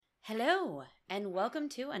Hello, and welcome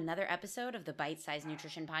to another episode of the Bite Size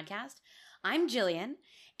Nutrition Podcast. I'm Jillian,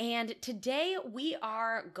 and today we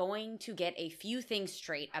are going to get a few things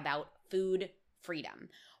straight about food freedom.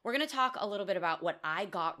 We're going to talk a little bit about what I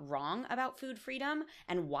got wrong about food freedom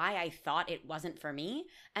and why I thought it wasn't for me.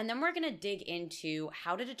 And then we're going to dig into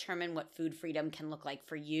how to determine what food freedom can look like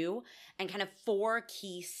for you and kind of 4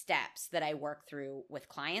 key steps that I work through with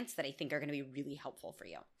clients that I think are going to be really helpful for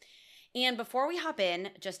you. And before we hop in,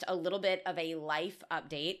 just a little bit of a life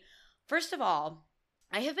update. First of all,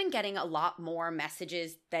 I have been getting a lot more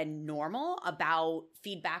messages than normal about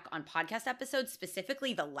feedback on podcast episodes,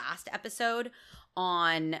 specifically the last episode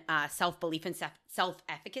on self-belief and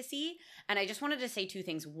self-efficacy. And I just wanted to say 2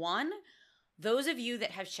 things. One, those of you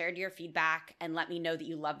that have shared your feedback and let me know that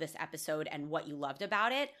you love this episode and what you loved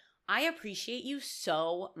about it, I appreciate you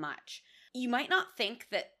so much. You might not think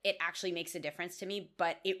that it actually makes a difference to me,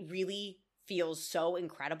 but it really feels so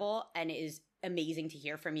incredible and is amazing to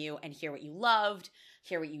hear from you and hear what you loved,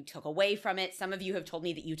 hear what you took away from it. Some of you have told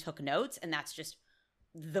me that you took notes, and that's just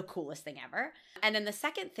the coolest thing ever. And then the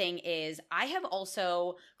second thing is I have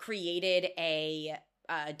also created a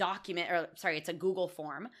it's a Google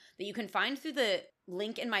form that you can find through the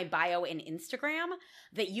link in my bio in Instagram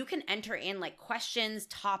that you can enter in like questions,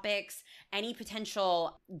 topics, any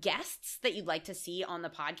potential guests that you'd like to see on the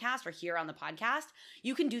podcast or hear on the podcast.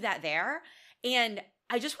 You can do that there. And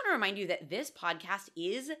I just want to remind you that this podcast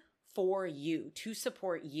is for you, to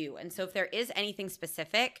support you. And so if there is anything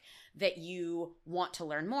specific that you want to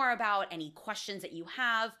learn more about, any questions that you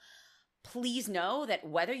have, please know that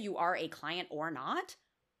whether you are a client or not,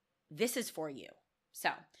 this is for you. So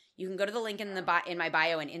you can go to the link in my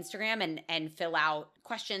bio and Instagram and fill out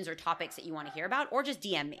questions or topics that you want to hear about, or just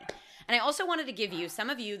DM me. And I also wanted to give you, some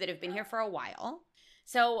of you that have been here for a while,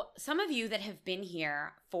 so some of you that have been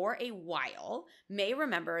here for a while may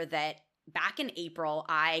remember that back in April,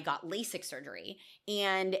 I got LASIK surgery.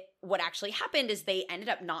 And what actually happened is they ended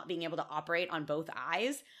up not being able to operate on both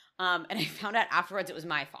eyes. And I found out afterwards it was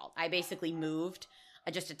my fault. I basically moved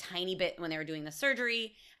just a tiny bit when they were doing the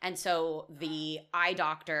surgery. And so the eye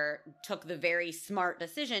doctor took the very smart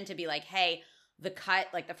decision to be like, hey, the cut,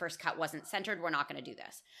 like the first cut wasn't centered. We're not going to do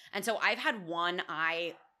this. And so I've had one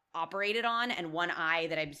eye operated on and one eye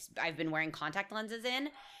that I've been wearing contact lenses in.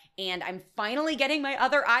 And I'm finally getting my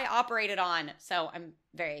other eye operated on. So I'm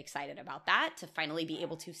very excited about that, to finally be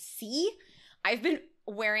able to see. I've been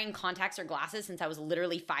wearing contacts or glasses since I was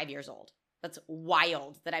literally 5 years old. That's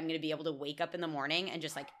wild that I'm going to be able to wake up in the morning and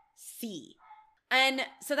just like see. And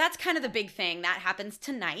so that's kind of the big thing. That happens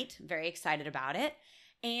tonight. Very excited about it.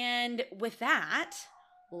 And with that,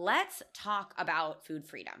 let's talk about food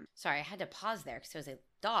freedom. Sorry, I had to pause there because there was a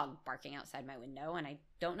dog barking outside my window and I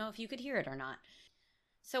don't know if you could hear it or not.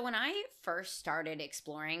 So when I first started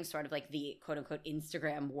exploring sort of like the quote unquote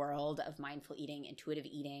Instagram world of mindful eating, intuitive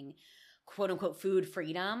eating, quote unquote food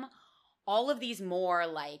freedom, all of these more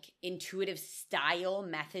like intuitive style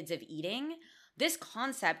methods of eating, this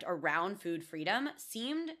concept around food freedom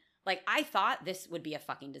seemed like I thought this would be a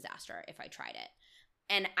fucking disaster if I tried it.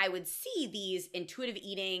 And I would see these intuitive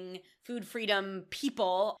eating, food freedom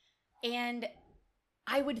people, and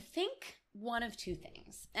I would think one of 2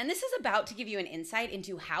 things. And this is about to give you an insight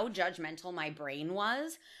into how judgmental my brain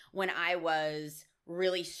was when I was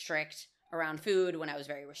really strict around food, when I was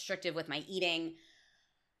very restrictive with my eating.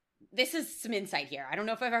 This is some insight here. I don't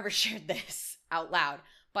know if I've ever shared this out loud,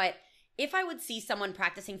 but if I would see someone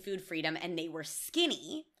practicing food freedom and they were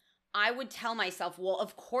skinny, I would tell myself, well,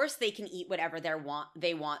 of course they can eat whatever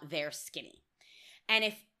they want, they're skinny. And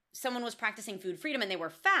if someone was practicing food freedom and they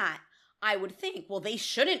were fat, I would think, well, they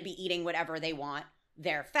shouldn't be eating whatever they want,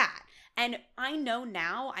 they're fat. And I know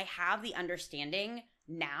now, I have the understanding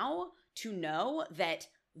now to know that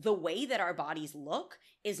the way that our bodies look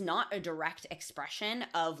is not a direct expression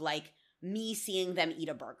of like me seeing them eat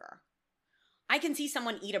a burger. I can see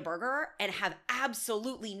someone eat a burger and have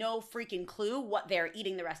absolutely no freaking clue what they're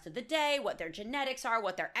eating the rest of the day, what their genetics are,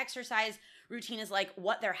 what their exercise routine is like,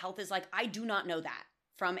 what their health is like. I do not know that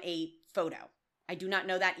from a photo. I do not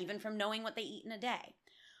know that even from knowing what they eat in a day.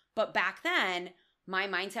 But back then, my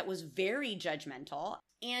mindset was very judgmental.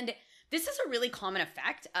 And this is a really common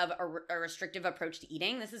effect of a restrictive approach to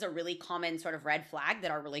eating. This is a really common sort of red flag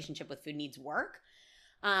that our relationship with food needs work.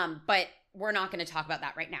 But we're not going to talk about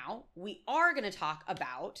that right now. We are going to talk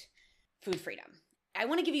about food freedom. I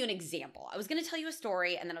want to give you an example. I was going to tell you a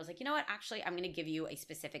story, and then I was like, you know what? Actually, I'm going to give you a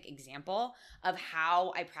specific example of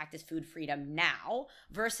how I practice food freedom now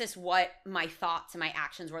versus what my thoughts and my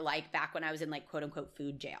actions were like back when I was in like quote unquote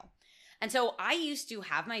food jail. And so I used to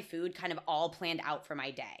have my food kind of all planned out for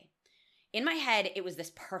my day. In my head, it was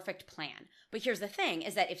this perfect plan. But here's the thing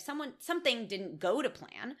is that if something didn't go to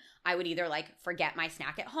plan, I would either like forget my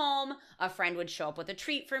snack at home, a friend would show up with a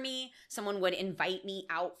treat for me, someone would invite me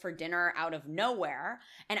out for dinner out of nowhere,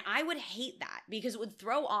 and I would hate that because it would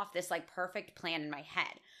throw off this like perfect plan in my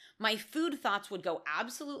head. My food thoughts would go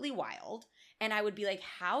absolutely wild, and I would be like,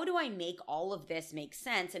 how do I make all of this make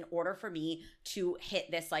sense in order for me to hit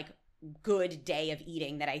this like good day of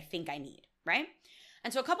eating that I think I need, right?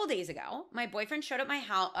 And so a couple days ago, my boyfriend showed up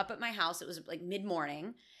at my house. It was like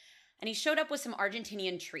mid-morning, and he showed up with some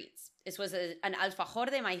Argentinian treats. This was an alfajor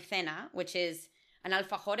de maicena, which is an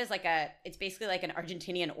alfajor is it's basically like an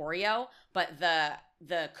Argentinian Oreo, but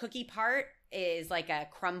the cookie part is like a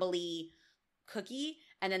crumbly cookie,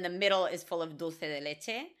 and then the middle is full of dulce de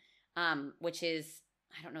leche, which is,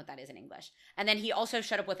 I don't know what that is in English. And then he also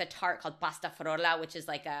showed up with a tart called pasta frolla, which is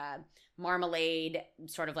like a marmalade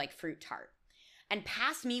sort of like fruit tart. And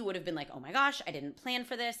past me would have been like, oh my gosh, I didn't plan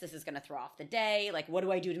for this. This is going to throw off the day. Like, what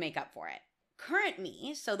do I do to make up for it? Current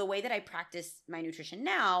me, so the way that I practice my nutrition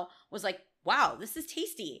now was like, wow, this is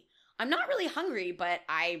tasty. I'm not really hungry, but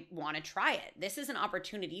I want to try it. This is an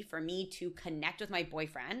opportunity for me to connect with my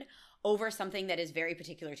boyfriend over something that is very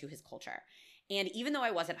particular to his culture. And even though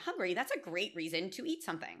I wasn't hungry, that's a great reason to eat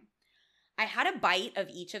something. I had a bite of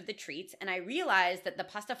each of the treats, and I realized that the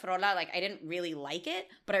pasta frolla, like I didn't really like it,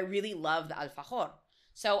 but I really love the alfajor.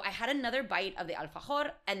 So I had another bite of the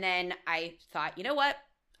alfajor, and then I thought, you know what?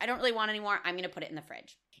 I don't really want any more. I'm going to put it in the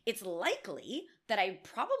fridge. It's likely that I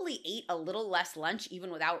probably ate a little less lunch even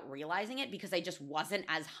without realizing it because I just wasn't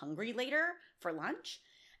as hungry later for lunch.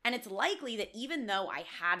 And it's likely that even though I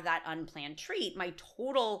had that unplanned treat, my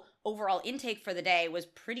total overall intake for the day was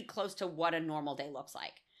pretty close to what a normal day looks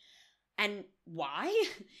like. And why?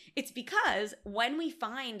 It's because when we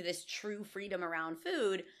find this true freedom around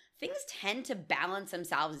food, things tend to balance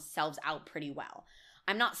themselves out pretty well.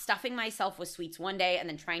 I'm not stuffing myself with sweets one day and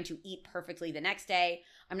then trying to eat perfectly the next day.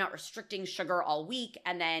 I'm not restricting sugar all week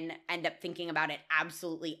and then end up thinking about it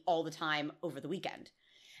absolutely all the time over the weekend.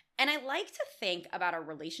 And I like to think about our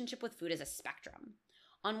relationship with food as a spectrum.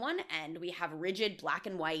 On one end, we have rigid, black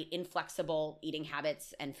and white, inflexible eating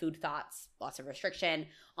habits and food thoughts, lots of restriction.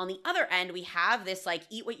 On the other end, we have this like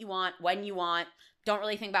eat what you want, when you want, don't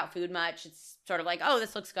really think about food much. It's sort of like, oh,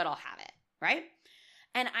 this looks good, I'll have it, right?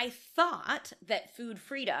 And I thought that food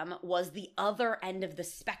freedom was the other end of the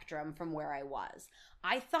spectrum from where I was.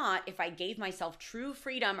 I thought if I gave myself true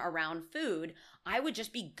freedom around food, I would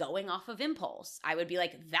just be going off of impulse. I would be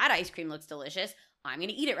like, that ice cream looks delicious, I'm going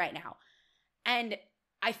to eat it right now. And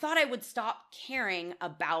I thought I would stop caring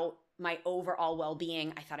about my overall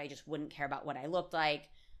well-being. I thought I just wouldn't care about what I looked like.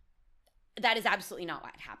 That is absolutely not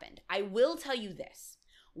what happened. I will tell you this.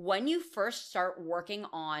 When you first start working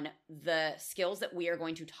on the skills that we are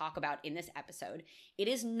going to talk about in this episode, it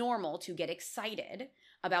is normal to get excited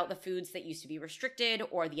about the foods that used to be restricted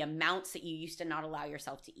or the amounts that you used to not allow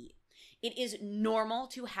yourself to eat. It is normal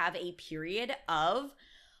to have a period of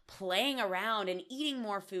playing around and eating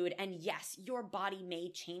more food. And yes, your body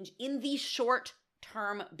may change in the short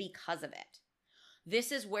term because of it.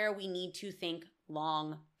 This is where we need to think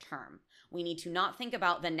long term. We need to not think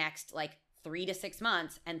about the next 3 to 6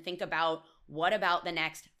 months and think about what about the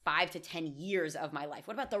next 5 to 10 years of my life?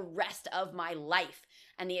 What about the rest of my life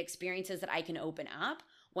and the experiences that I can open up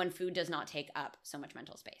when food does not take up so much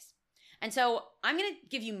mental space? And so I'm going to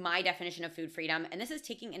give you my definition of food freedom. And this is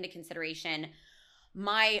taking into consideration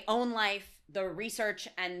my own life, the research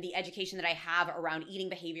and the education that I have around eating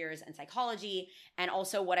behaviors and psychology, and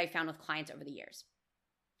also what I found with clients over the years.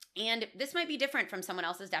 And this might be different from someone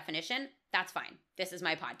else's definition. That's fine. This is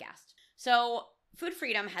my podcast. So food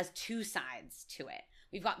freedom has two sides to it.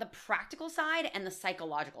 We've got the practical side and the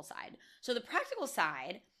psychological side. So the practical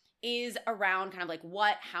side is around kind of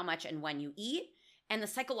what, how much, and when you eat. And the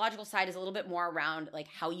psychological side is a little bit more around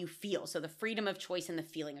how you feel. So the freedom of choice and the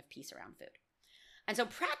feeling of peace around food. And so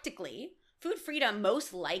practically, food freedom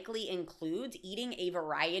most likely includes eating a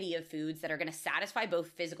variety of foods that are going to satisfy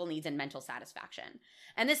both physical needs and mental satisfaction.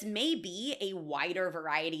 And this may be a wider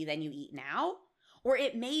variety than you eat now, or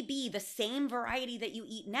it may be the same variety that you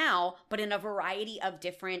eat now, but in a variety of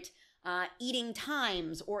different eating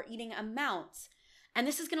times or eating amounts. And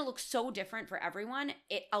this is going to look so different for everyone.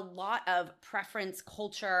 A lot of preference,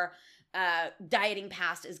 culture, dieting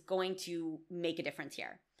past is going to make a difference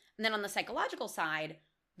here. And then on the psychological side,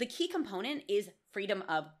 the key component is freedom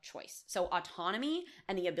of choice. So autonomy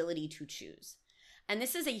and the ability to choose. And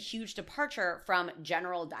this is a huge departure from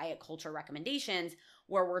general diet culture recommendations,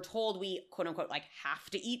 where we're told we quote unquote like have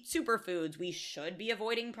to eat superfoods. We should be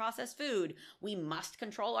avoiding processed food. We must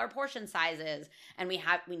control our portion sizes. And we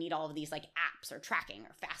need all of these like apps or tracking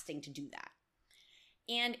or fasting to do that.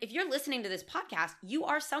 And if you're listening to this podcast, you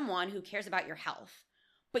are someone who cares about your health,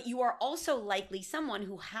 but you are also likely someone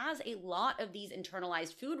who has a lot of these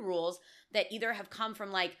internalized food rules that either have come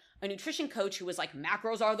from like a nutrition coach who was like,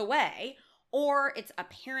 macros are the way, or it's a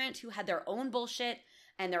parent who had their own bullshit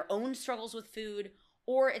and their own struggles with food,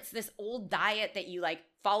 or it's this old diet that you like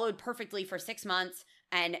followed perfectly for 6 months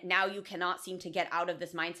and now you cannot seem to get out of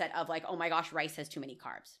this mindset of like, oh my gosh, rice has too many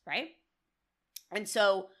carbs, right? And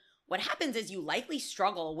so what happens is you likely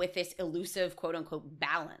struggle with this elusive quote unquote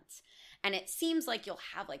balance. And it seems like you'll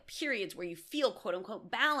have like periods where you feel quote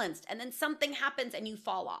unquote balanced and then something happens and you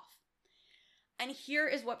fall off. And here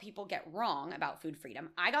is what people get wrong about food freedom.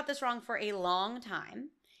 I got this wrong for a long time.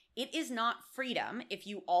 It is not freedom if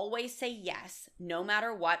you always say yes, no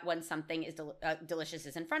matter what, when something is delicious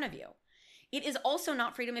is in front of you. It is also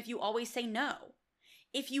not freedom if you always say no.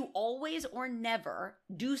 If you always or never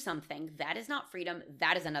do something, that is not freedom.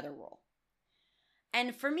 That is another rule.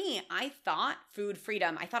 And for me, I thought food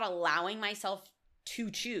freedom, I thought allowing myself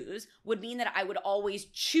to choose would mean that I would always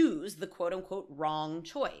choose the quote unquote wrong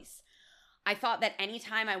choice. I thought that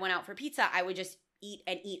anytime I went out for pizza, I would just eat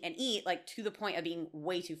and eat and eat, like to the point of being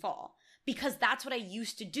way too full, because that's what I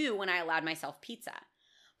used to do when I allowed myself pizza.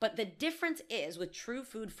 But the difference is with true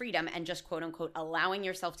food freedom and just quote unquote allowing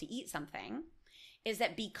yourself to eat something is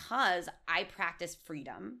that because I practice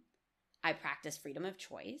freedom of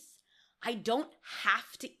choice, I don't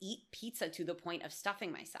have to eat pizza to the point of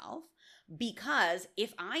stuffing myself, because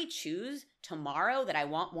if I choose tomorrow that I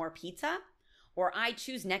want more pizza, or I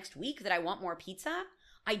choose next week that I want more pizza,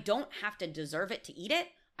 I don't have to deserve it to eat it.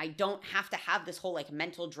 I don't have to have this whole like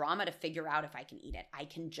mental drama to figure out if I can eat it. I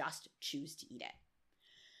can just choose to eat it.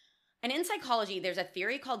 And in psychology, there's a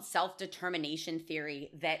theory called self-determination theory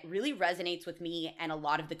that really resonates with me and a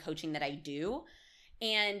lot of the coaching that I do.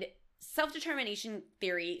 And self-determination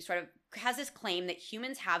theory sort of has this claim that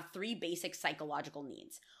humans have 3 basic psychological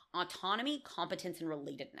needs: autonomy, competence, and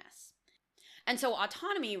relatedness. And so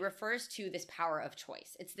autonomy refers to this power of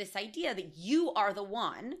choice. It's this idea that you are the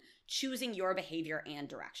one choosing your behavior and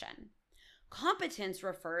direction. Competence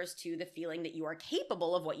refers to the feeling that you are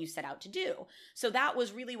capable of what you set out to do. So that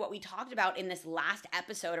was really what we talked about in this last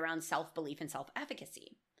episode around self-belief and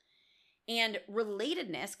self-efficacy. And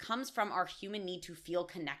relatedness comes from our human need to feel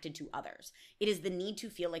connected to others. It is the need to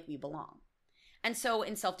feel like we belong. And so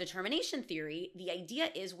in self-determination theory, the idea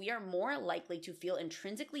is we are more likely to feel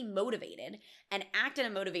intrinsically motivated and act in a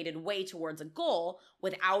motivated way towards a goal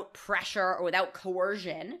without pressure or without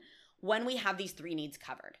coercion when we have these 3 needs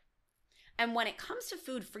covered. And when it comes to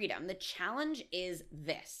food freedom, the challenge is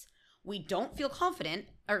this: we don't feel competent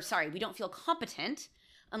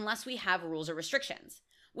unless we have rules or restrictions,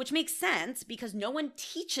 which makes sense because no one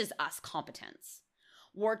teaches us competence.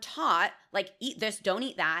 We're taught like, eat this, don't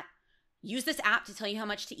eat that. Use this app to tell you how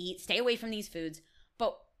much to eat, stay away from these foods.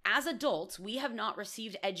 But as adults, we have not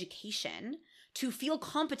received education to feel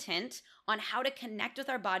competent on how to connect with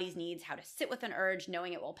our body's needs, how to sit with an urge,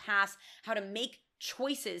 knowing it will pass, how to make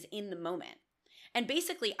choices in the moment. And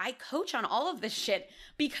basically, I coach on all of this shit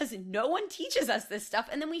because no one teaches us this stuff,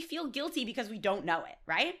 and then we feel guilty because we don't know it,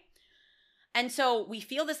 right? And so we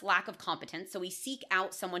feel this lack of competence, so we seek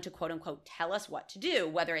out someone to quote unquote tell us what to do,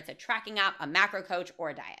 whether it's a tracking app, a macro coach,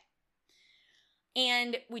 or a diet.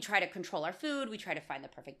 And we try to control our food. We try to find the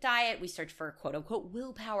perfect diet. We search for quote unquote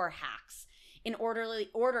willpower hacks in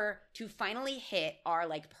order to finally hit our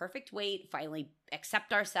like perfect weight, finally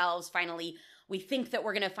accept ourselves. Finally, we think that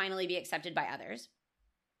we're going to finally be accepted by others.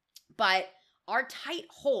 But our tight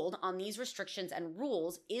hold on these restrictions and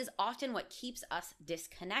rules is often what keeps us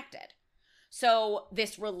disconnected. So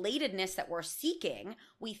this relatedness that we're seeking,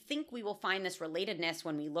 we think we will find this relatedness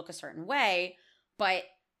when we look a certain way, but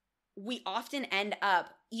we often end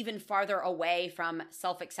up even farther away from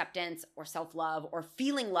self-acceptance or self-love or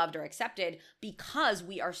feeling loved or accepted because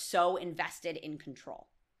we are so invested in control.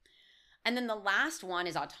 And then the last one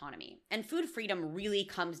is autonomy. And food freedom really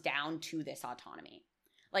comes down to this autonomy.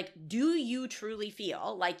 Like, do you truly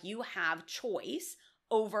feel like you have choice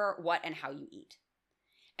over what and how you eat?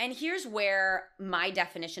 And here's where my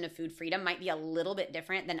definition of food freedom might be a little bit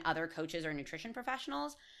different than other coaches or nutrition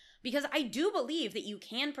professionals, because I do believe that you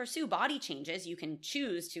can pursue body changes. You can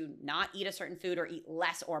choose to not eat a certain food or eat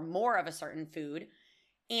less or more of a certain food.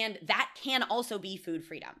 And that can also be food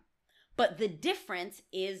freedom. But the difference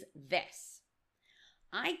is this: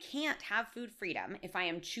 I can't have food freedom if I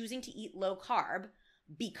am choosing to eat low carb,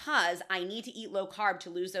 because I need to eat low carb to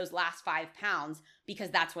lose those last 5 pounds because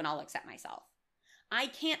that's when I'll accept myself. I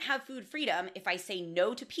can't have food freedom if I say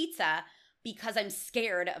no to pizza because I'm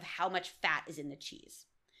scared of how much fat is in the cheese.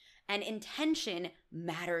 And intention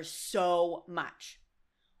matters so much.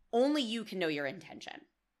 Only you can know your intention.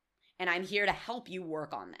 And I'm here to help you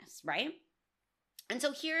work on this, right? And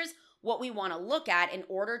so here's what we want to look at in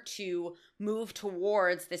order to move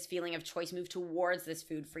towards this feeling of choice, move towards this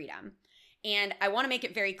food freedom. And I want to make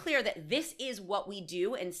it very clear that this is what we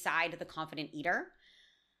do inside the Confident Eater.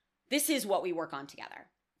 This is what we work on together.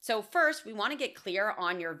 So first, we want to get clear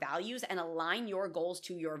on your values and align your goals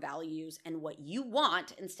to your values and what you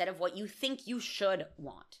want instead of what you think you should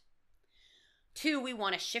want. 2, we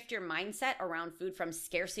want to shift your mindset around food from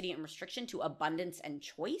scarcity and restriction to abundance and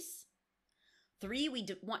choice. 3, we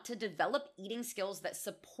want to develop eating skills that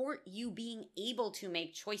support you being able to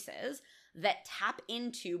make choices that tap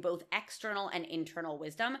into both external and internal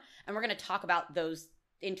wisdom. And we're going to talk about those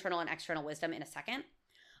internal and external wisdom in a second.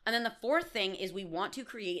 And then the 4th thing is we want to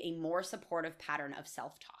create a more supportive pattern of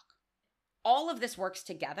self-talk. All of this works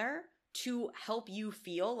together to help you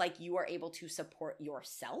feel like you are able to support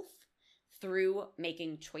yourself through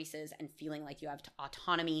making choices and feeling like you have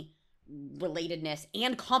autonomy, relatedness,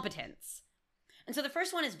 and competence. And so the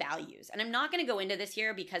first one is values. And I'm not going to go into this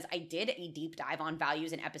here because I did a deep dive on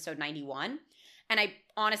values in episode 91. And I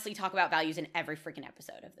honestly talk about values in every freaking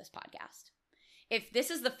episode of this podcast. If this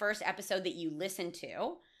is the first episode that you listen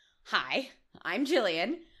to, hi, I'm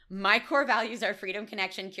Jillian. My core values are freedom,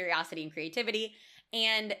 connection, curiosity, and creativity.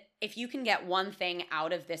 And if you can get one thing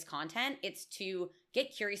out of this content, it's to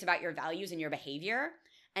get curious about your values and your behavior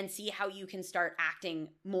and see how you can start acting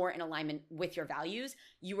more in alignment with your values.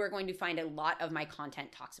 You are going to find a lot of my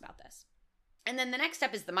content talks about this. And then the next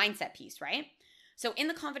step is the mindset piece, right? So in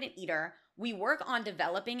the Confident Eater, we work on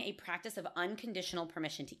developing a practice of unconditional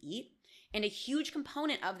permission to eat. And a huge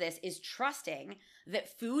component of this is trusting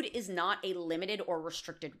that food is not a limited or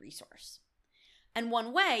restricted resource. And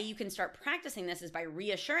one way you can start practicing this is by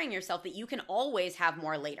reassuring yourself that you can always have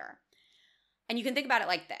more later. And you can think about it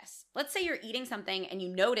like this. Let's say you're eating something and you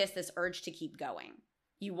notice this urge to keep going.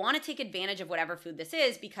 You want to take advantage of whatever food this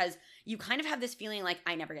is because you kind of have this feeling like,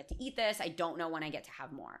 I never get to eat this. I don't know when I get to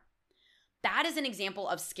have more. That is an example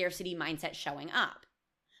of scarcity mindset showing up.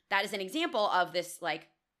 That is an example of this like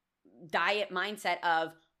diet mindset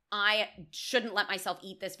of, I shouldn't let myself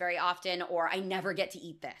eat this very often, or I never get to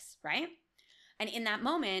eat this, right? And in that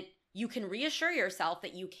moment, you can reassure yourself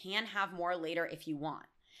that you can have more later if you want.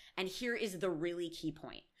 And here is the really key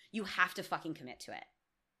point. You have to fucking commit to it.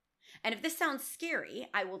 And if this sounds scary,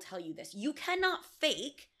 I will tell you this. You cannot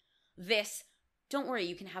fake this, don't worry,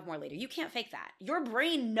 you can have more later. You can't fake that. Your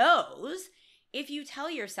brain knows if you tell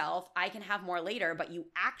yourself, I can have more later, but you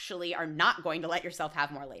actually are not going to let yourself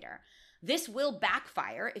have more later. This will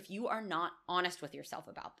backfire if you are not honest with yourself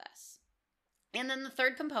about this. And then the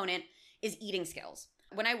third component is eating skills.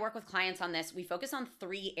 When I work with clients on this, we focus on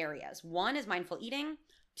 3 areas. 1 is mindful eating.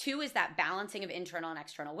 2 is that balancing of internal and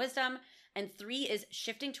external wisdom. And 3 is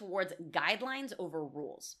shifting towards guidelines over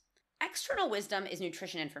rules. External wisdom is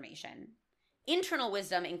nutrition information. Internal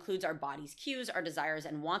wisdom includes our body's cues, our desires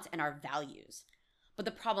and wants, and our values. But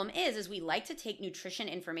the problem is we like to take nutrition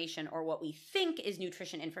information, or what we think is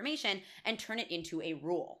nutrition information, and turn it into a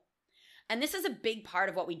rule. And this is a big part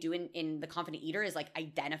of what we do in the Confident Eater is like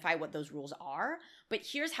identify what those rules are. But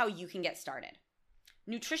here's how you can get started.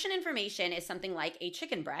 Nutrition information is something like a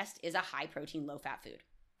chicken breast is a high protein, low fat food.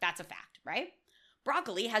 That's a fact, right?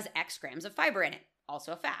 Broccoli has X grams of fiber in it.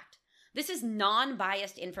 Also a fact. This is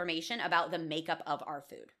non-biased information about the makeup of our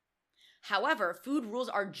food. However, food rules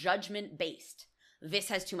are judgment-based. This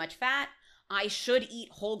has too much fat. I should eat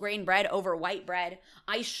whole grain bread over white bread.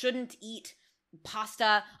 I shouldn't eat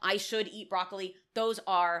pasta. I should eat broccoli. Those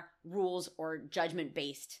are rules or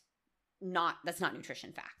judgment-based. That's not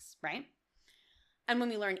nutrition facts, right? And when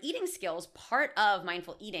we learn eating skills, part of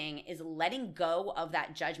mindful eating is letting go of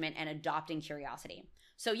that judgment and adopting curiosity.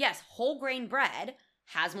 So yes, whole grain bread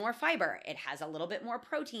has more fiber. It has a little bit more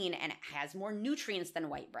protein and it has more nutrients than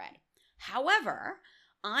white bread. However,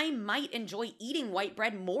 I might enjoy eating white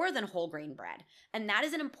bread more than whole grain bread. And that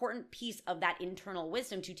is an important piece of that internal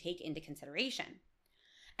wisdom to take into consideration.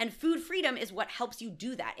 And food freedom is what helps you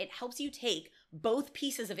do that. It helps you take both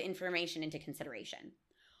pieces of information into consideration.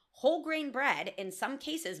 Whole grain bread, in some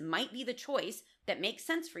cases, might be the choice that makes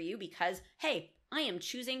sense for you because, hey, I am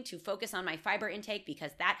choosing to focus on my fiber intake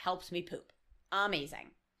because that helps me poop.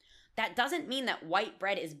 Amazing. That doesn't mean that white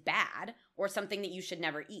bread is bad or something that you should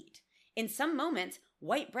never eat. In some moments,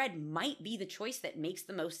 white bread might be the choice that makes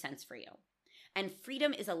the most sense for you. And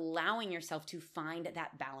freedom is allowing yourself to find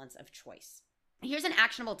that balance of choice. Here's an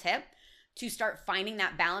actionable tip to start finding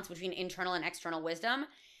that balance between internal and external wisdom.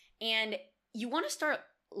 And you want to start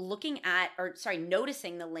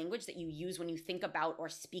noticing the language that you use when you think about or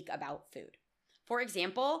speak about food. For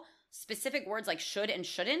example, specific words like should and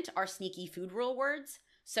shouldn't are sneaky food rule words.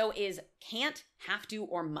 So is can't, have to,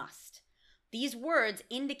 or must. These words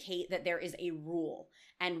indicate that there is a rule.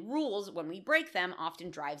 And rules, when we break them,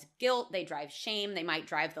 often drives guilt, they drive shame, they might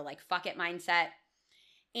drive the fuck it mindset.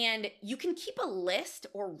 And you can keep a list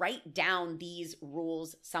or write down these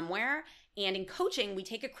rules somewhere. And in coaching, we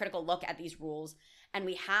take a critical look at these rules and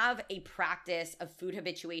we have a practice of food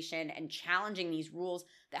habituation and challenging these rules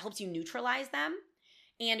that helps you neutralize them.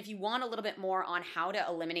 And if you want a little bit more on how to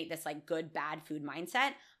eliminate this good, bad food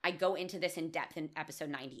mindset, I go into this in depth in episode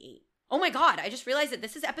 98. Oh my God, I just realized that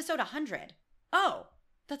this is episode 100. Oh,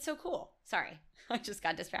 that's so cool. Sorry, I just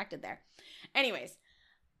got distracted there. Anyways,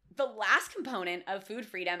 the last component of food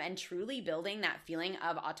freedom and truly building that feeling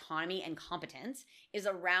of autonomy and competence is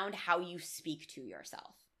around how you speak to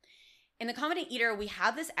yourself. In The Confident Eater, we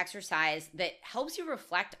have this exercise that helps you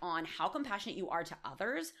reflect on how compassionate you are to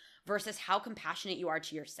others versus how compassionate you are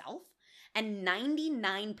to yourself. And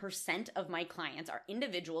 99% of my clients are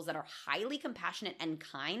individuals that are highly compassionate and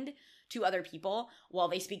kind to other people while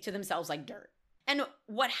they speak to themselves like dirt. And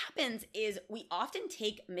what happens is we often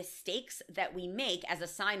take mistakes that we make as a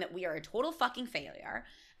sign that we are a total fucking failure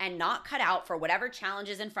and not cut out for whatever challenge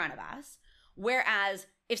is in front of us. Whereas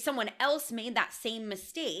if someone else made that same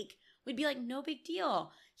mistake, we'd be like, no big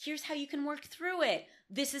deal. Here's how you can work through it.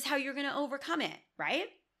 This is how you're going to overcome it, right?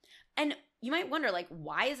 And you might wonder,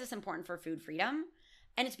 why is this important for food freedom?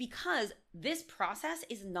 And it's because this process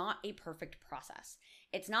is not a perfect process.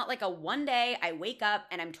 It's not like a one day I wake up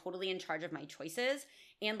and I'm totally in charge of my choices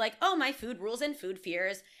and my food rules and food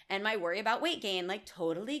fears and my worry about weight gain,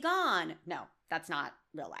 totally gone. No, that's not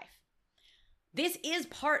real life. This is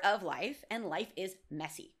part of life and life is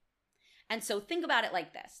messy. And so think about it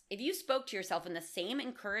like this. If you spoke to yourself in the same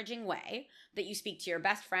encouraging way that you speak to your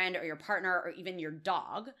best friend or your partner or even your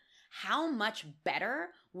dog, how much better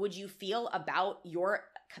would you feel about your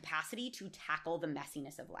capacity to tackle the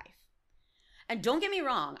messiness of life? And don't get me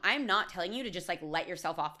wrong, I'm not telling you to just let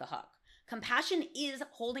yourself off the hook. Compassion is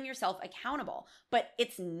holding yourself accountable, but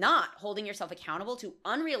it's not holding yourself accountable to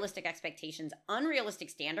unrealistic expectations, unrealistic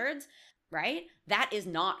standards, right? That is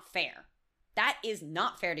not fair. That is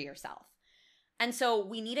not fair to yourself. And so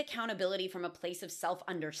we need accountability from a place of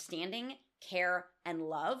self-understanding, care, and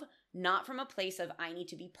love, not from a place of I need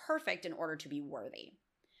to be perfect in order to be worthy.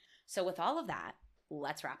 So with all of that,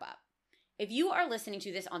 let's wrap up. If you are listening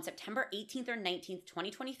to this on September 18th or 19th,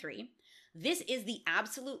 2023, this is the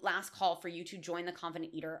absolute last call for you to join The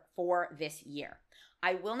Confident Eater for this year.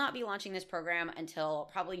 I will not be launching this program until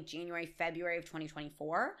probably January, February of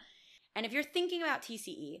 2024. And if you're thinking about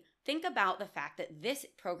TCE, think about the fact that this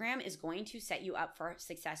program is going to set you up for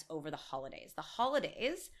success over the holidays. The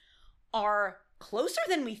holidays are closer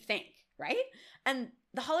than we think, right? And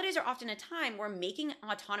the holidays are often a time where making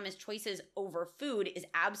autonomous choices over food is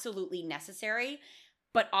absolutely necessary,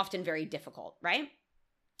 but often very difficult, right?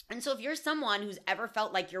 And so if you're someone who's ever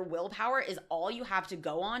felt like your willpower is all you have to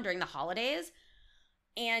go on during the holidays,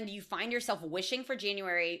 and you find yourself wishing for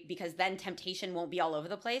January because then temptation won't be all over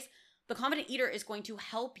the place, The Confident Eater is going to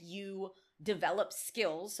help you develop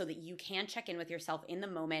skills so that you can check in with yourself in the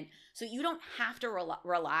moment so you don't have to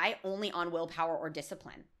rely only on willpower or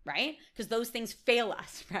discipline, right? Because those things fail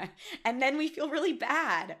us, right? And then we feel really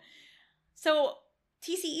bad. So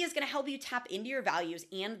TCE is going to help you tap into your values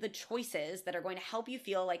and the choices that are going to help you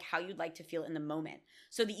feel like how you'd like to feel in the moment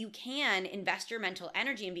so that you can invest your mental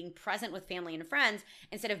energy in being present with family and friends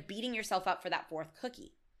instead of beating yourself up for that fourth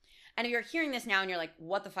cookie. And if you're hearing this now and you're like,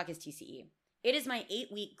 what the fuck is TCE? It is my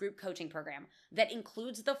 8-week group coaching program that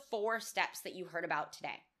includes the 4 steps that you heard about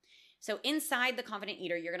today. So inside The Confident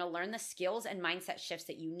Eater, you're going to learn the skills and mindset shifts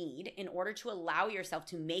that you need in order to allow yourself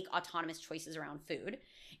to make autonomous choices around food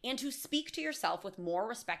and to speak to yourself with more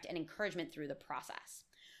respect and encouragement through the process.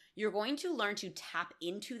 You're going to learn to tap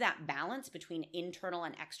into that balance between internal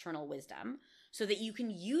and external wisdom so that you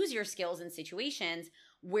can use your skills in situations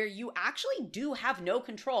where you actually do have no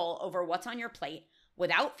control over what's on your plate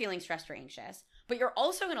without feeling stressed or anxious, but you're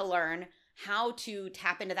also going to learn how to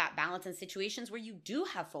tap into that balance in situations where you do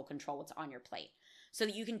have full control what's on your plate so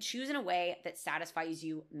that you can choose in a way that satisfies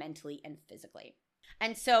you mentally and physically.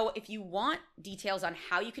 And so if you want details on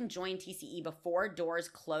how you can join TCE before doors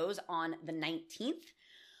close on the 19th,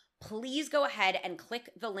 please go ahead and click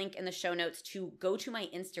the link in the show notes to go to my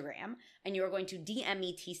Instagram and you're going to DM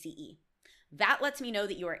me TCE. That lets me know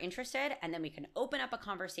that you are interested, and then we can open up a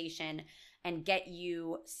conversation and get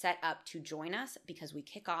you set up to join us because we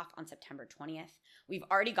kick off on September 20th. We've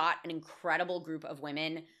already got an incredible group of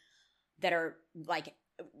women that are like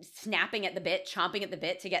snapping at the bit, chomping at the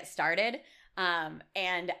bit to get started.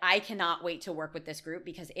 And I cannot wait to work with this group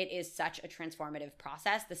because it is such a transformative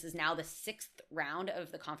process. This is now the 6th round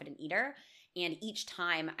of the Confident Eater. And each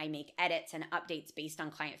time I make edits and updates based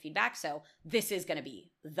on client feedback. So this is going to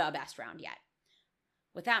be the best round yet.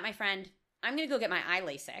 With that, my friend, I'm going to go get my eye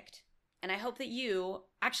LASIK'd. And I hope that you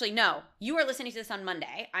are listening to this on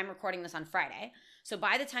Monday. I'm recording this on Friday. So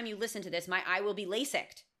by the time you listen to this, my eye will be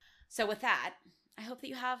LASIK'd. So with that, I hope that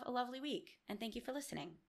you have a lovely week. And thank you for listening.